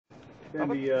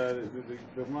And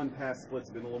the run-pass split's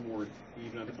been a little more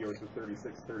even. I think yours was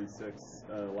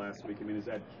 36-36 last week. I mean, is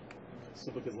that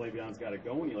simply because Le'Veon's got it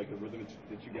going? You like the rhythm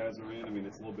that you guys are in? I mean,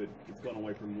 it's gone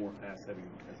away from more pass-heavy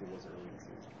as it was early in the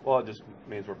season. Well, it just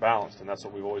means we're balanced, and that's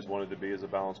what we've always wanted to be, is a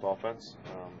balanced offense.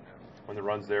 When the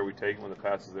run's there, we take it. When the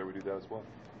pass is there, we do that as well.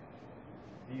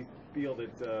 Do you feel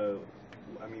that,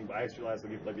 I mean, I asked you last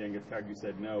week if Le'Veon gets tagged, you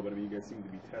said no, but I mean, you guys seem to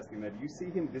be testing that. Do you see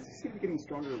him, does he seem to be getting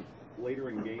stronger later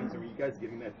in games? I mean, you guys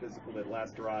getting that physical, that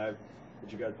last drive,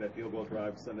 that field goal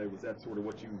drive Sunday, was that sort of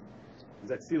what you, is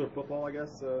that Steeler football, I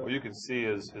guess? Well, you can see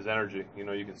his energy. You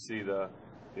know, you can see the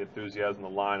enthusiasm, the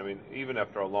line. I mean, even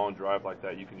after a long drive like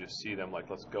that, you can just see them like,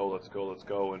 let's go, let's go, let's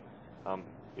go. And,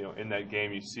 you know, in that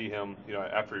game, you see him, you know,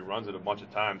 after he runs it a bunch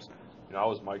of times. You know, I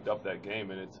was mic'd up that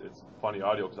game, and it's funny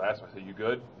audio because I asked him, I said, you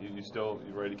good? You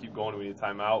ready to keep going? Do we need a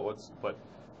timeout? But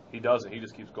he doesn't. He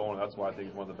just keeps going. That's why I think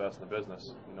he's one of the best in the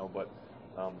business. You know, but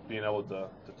being able to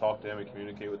talk to him and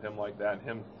communicate with him like that, and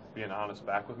him being honest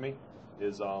back with me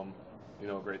is, you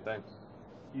know, a great thing.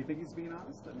 Do you think he's being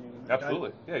honest? I mean,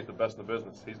 absolutely. Yeah, he's the best in the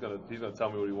business. He's gonna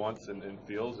tell me what he wants and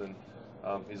feels, and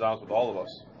he's honest with all of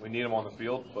us. We need him on the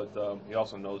field, but he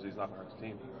also knows he's not going to hurt the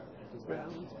team. Does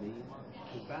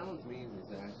balance mean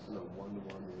is actually a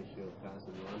one-to-one ratio of pass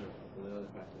and run, or the other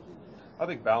factors? I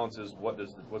think balance is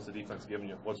what's the defense giving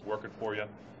you, what's working for you.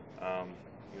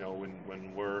 You know,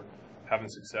 when we're having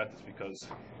success, it's because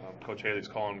Coach Haley's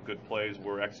calling good plays,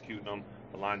 we're executing them,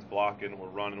 the line's blocking, we're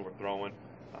running, we're throwing.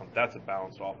 That's a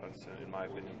balanced offense, in my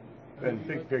opinion. And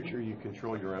big picture, you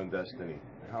control your own destiny.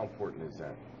 How important is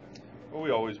that? Well,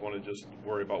 we always want to just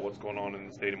worry about what's going on in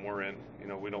the stadium we're in. You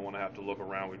know, we don't want to have to look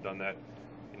around. We've done that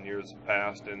in years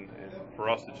past, and for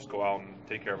us to just go out and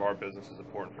take care of our business is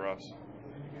important for us.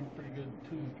 And you're getting pretty good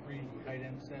 2 and 3 tight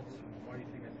end sets. Why do you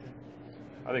think that's it?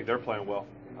 I think they're playing well.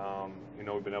 You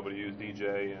know, we've been able to use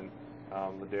DJ and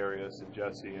Ladarius and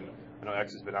Jesse, and I know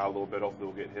X has been out a little bit. Hopefully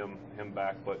we'll get him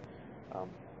back, but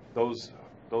those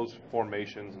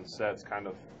formations and sets kind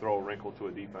of throw a wrinkle to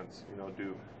a defense. You know,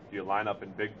 do you line up in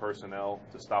big personnel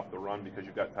to stop the run because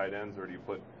you've got tight ends, or do you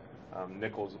put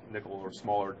nickel or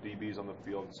smaller DBs on the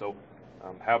field? So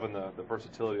having the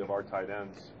versatility of our tight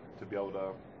ends to be able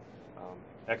to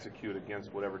execute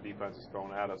against whatever defense is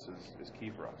thrown at us is key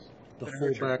for us. The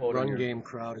fullback run game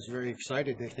crowd is very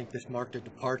excited. They think this marked a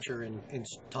departure in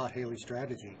Todd Haley's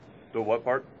strategy. The what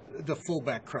part? The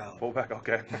fullback crowd. Fullback,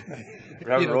 okay.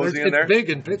 We're having Rosie in there? It's big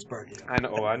in Pittsburgh. Yeah.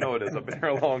 I know it is. I've been here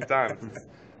a long time.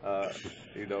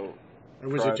 You know. Or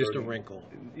was it just a wrinkle?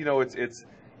 You know,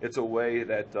 it's a way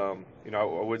that you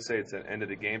know, I would say it's an end of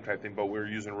the game type thing, but we're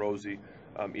using Rosie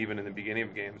even in the beginning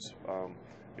of games.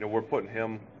 You know, we're putting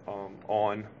him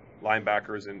on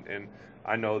linebackers, and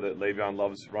I know that Le'Veon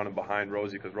loves running behind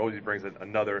Rosie because Rosie brings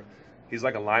another. He's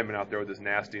like a lineman out there with his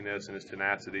nastiness and his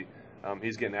tenacity.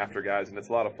 He's getting after guys, and it's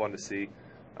a lot of fun to see.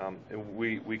 And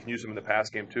we can use him in the pass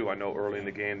game too. I know early in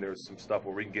the game there's some stuff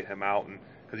where we can get him out, and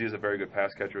because he's a very good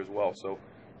pass catcher as well. So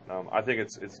I think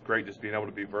it's great just being able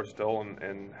to be versatile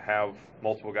and have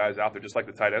multiple guys out there, just like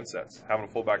the tight end sets. Having a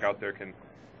fullback out there can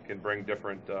bring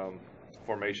different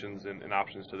formations and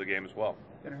options to the game as well.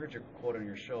 And I heard your quote on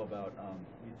your show about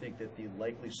you think that the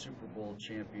likely Super Bowl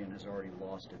champion has already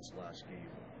lost its last game.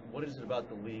 What is it about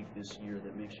the league this year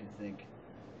that makes you think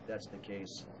that's the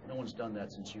case? No one's done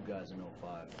that since you guys in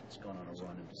 05. It's gone on a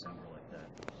run in December like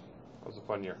that. That was a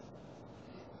fun year.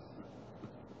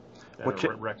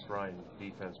 Rex Ryan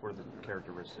defense, what are the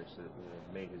characteristics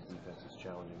that made his defenses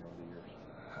challenging over the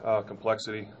years?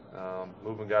 Complexity,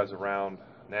 moving guys around,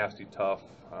 nasty, tough,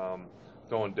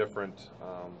 throwing different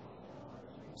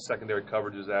secondary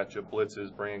coverages at you,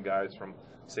 blitzes, bringing guys from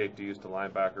safeties to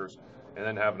linebackers, and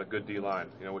then having a good D-line,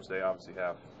 you know, which they obviously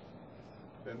have.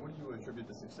 Ben, what do you attribute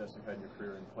the success you've had in your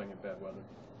career in playing in bad weather?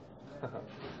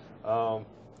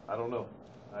 I don't know.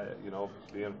 You know,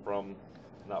 being from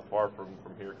not far from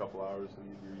here, a couple hours,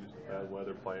 and you're used to bad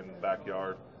weather, playing in the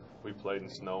backyard. We played in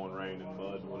snow and rain and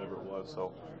mud and whatever it was.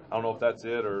 So I don't know if that's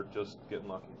it or just getting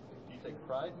lucky. Do you take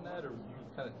pride in that, or do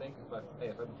you kind of think,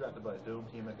 if I'm drafted by a dome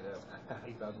team, I could have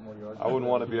 8,000 more yards? I wouldn't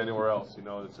want to be anywhere else. You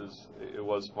know, it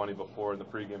was funny before in the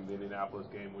pregame of the Indianapolis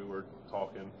game. We were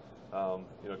talking.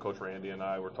 You know, Coach Randy and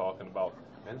I were talking about,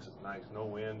 man, this is nice. No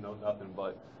wind, no nothing.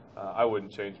 But I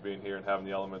wouldn't change being here and having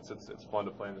the elements. It's fun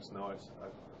to play in the snow.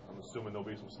 I'm assuming there'll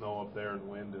be some snow up there and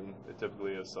wind, and it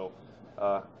typically is. So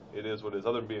it is what it is.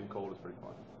 Other than being cold, it's pretty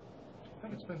fun. I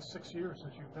think it's been 6 years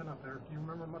since you've been up there. Do you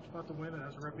remember much about the wind? It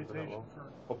has a reputation for.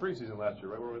 Well, preseason last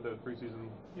year, right? We were there preseason.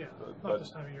 Yeah, not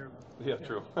this time of year. Yeah,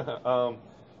 true.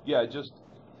 Yeah, just,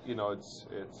 you know, it's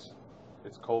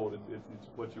it's cold. It's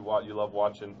what you watch. You love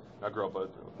watching. I grew up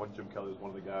when Jim Kelly was one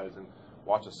of the guys, and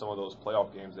watching some of those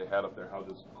playoff games they had up there, how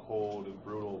just cold and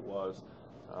brutal it was.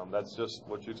 That's just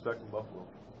what you expect from Buffalo.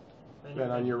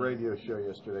 Ben, on your radio show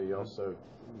yesterday, you also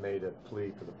made a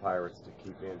plea for the Pirates to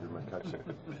keep Andrew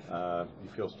McCutchen. You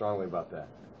feel strongly about that?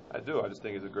 I do. I just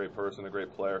think he's a great person, a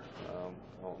great player.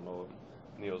 I don't know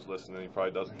if Neil's listening. He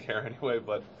probably doesn't care anyway,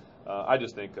 but I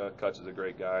just think Kutch is a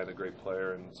great guy and a great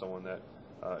player and someone that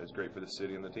is great for the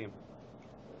city and the team.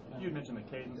 You had mentioned the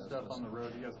cadence stuff on the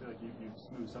road. Do you guys feel like you've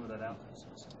smoothed some of that out?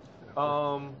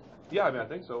 Yeah, I mean, I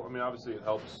think so. I mean, obviously it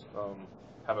helps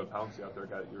having a Pouncey out there,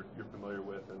 guy that you're familiar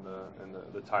with, and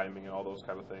the timing and all those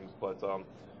kind of things. But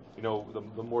you know,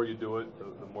 the more you do it,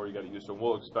 the more you got to get used to it.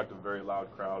 We'll expect a very loud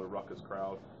crowd, a ruckus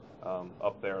crowd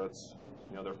up there. It's,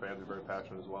 you know, their fans are very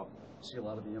passionate as well. See a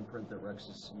lot of the imprint that Rex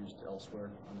has used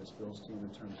elsewhere on this Bills team in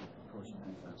terms of approaching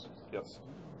defense. Yes.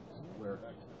 Where?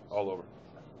 All over.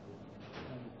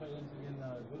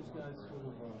 Those guys sort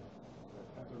of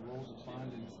have their roles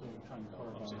defined and still trying to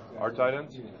carve out. Our tight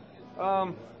ends?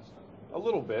 A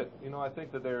little bit. You know, I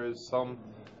think that there is some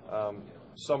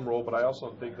role, but I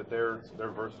also think that they're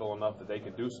versatile enough that they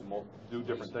can do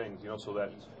different things. You know, so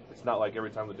that it's not like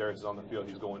every time Ladarius is on the field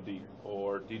he's going deep,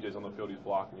 or DJ's on the field he's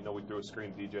blocking. You know, we threw a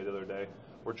screen to DJ the other day.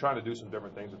 We're trying to do some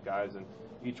different things with guys, and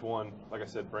each one, like I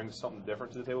said, brings something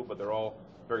different to the table, but they're all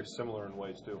very similar in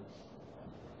ways too.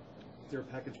 Is there a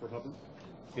package for Hubbard?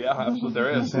 Yeah, absolutely there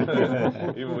is.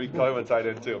 Even we call him a tight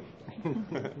end too.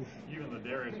 You and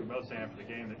Ladarius were both saying after the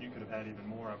game that you could have had even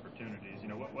more opportunities. You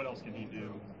know, what else can he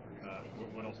do?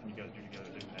 What else can you guys do together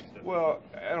to take the next step? Well,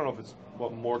 I don't know if it's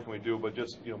what more can we do, but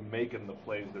just, you know, making the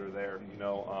plays that are there. You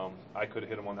know, I could have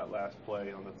hit him on that last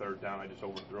play on the third down. I just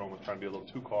overthrew him. Was trying to be a little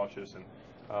too cautious, and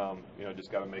you know,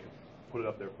 just got to put it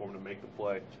up there for him to make the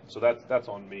play. So that's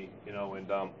on me. You know, and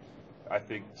I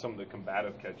think some of the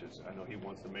combative catches, I know he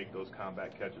wants to make those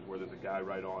combat catches where there's a guy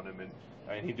right on him,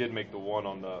 and he did make the one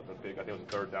on the big, I think it was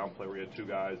a third down play where he had two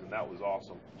guys, and that was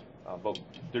awesome. But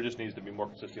there just needs to be more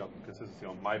consistency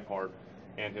on my part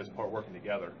and his part working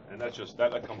together, and that's just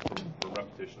that comes from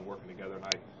repetition and working together, and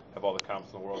I have all the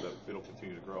confidence in the world that it'll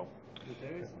continue to grow.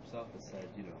 Ladarius himself has said,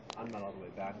 you know, I'm not all the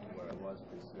way back to where I was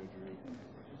pre-surgery.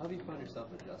 How do you find yourself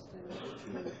adjusting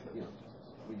to, you know,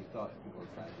 what you thought people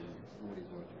had and what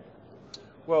he's working?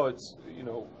 Well, it's, you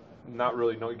know, not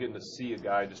really getting to see a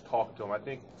guy, just talk to him. I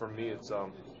think for me, it's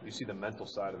you see the mental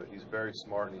side of it. He's very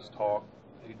smart, and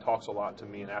he talks a lot to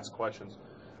me and asks questions,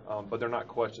 but they're not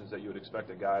questions that you would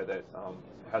expect a guy that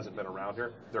hasn't been around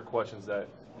here. They're questions that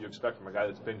you expect from a guy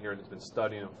that's been here and has been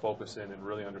studying and focusing and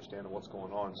really understanding what's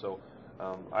going on. So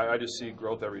I just see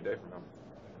growth every day from him.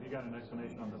 Have you got an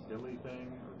explanation on the Billy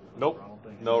thing? Nope.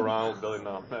 No, Ronald, Billy,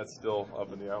 no. That's still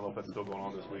up in the air. I don't know if that's still going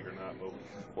on this week or not, but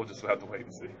we'll just have to wait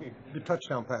and see. The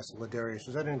touchdown pass to Ladarius,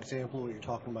 is that an example of what you're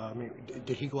talking about? I mean,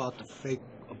 did he go out to fake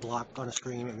a block on a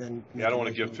screen and then... Yeah, I don't want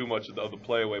to give too much of the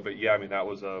play away, but yeah, I mean, that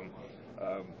was a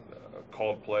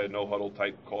called play, no huddle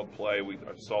type called play. We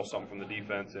saw something from the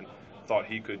defense and thought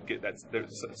he could get that.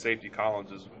 Safety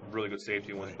Collins is really good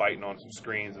safety and was biting on some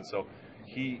screens, and so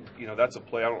he, you know, that's a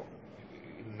play.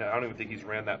 I don't even think he's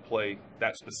ran that play,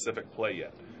 that specific play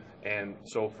yet. And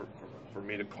so for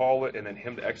me to call it and then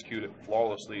him to execute it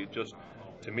flawlessly, just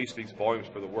to me speaks volumes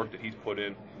for the work that he's put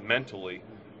in mentally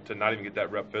to not even get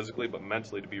that rep physically, but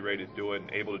mentally to be ready to do it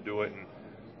and able to do it and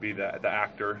be the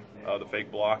actor, the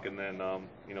fake block, and then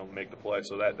you know, make the play.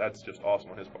 So that's just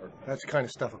awesome on his part. That's the kind of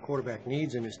stuff a quarterback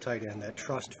needs in his tight end, that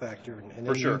trust factor, and then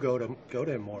for sure. You go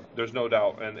to him more. There's no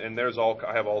doubt, and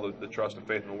I have all the trust and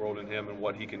faith in the world in him and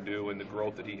what he can do and the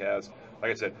growth that he has. Like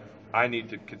I said, I need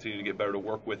to continue to get better to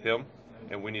work with him,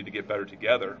 and we need to get better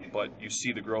together. But you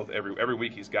see the growth every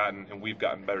week he's gotten, and we've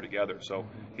gotten better together. So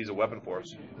he's a weapon for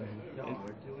us. Y'all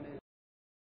aren't doing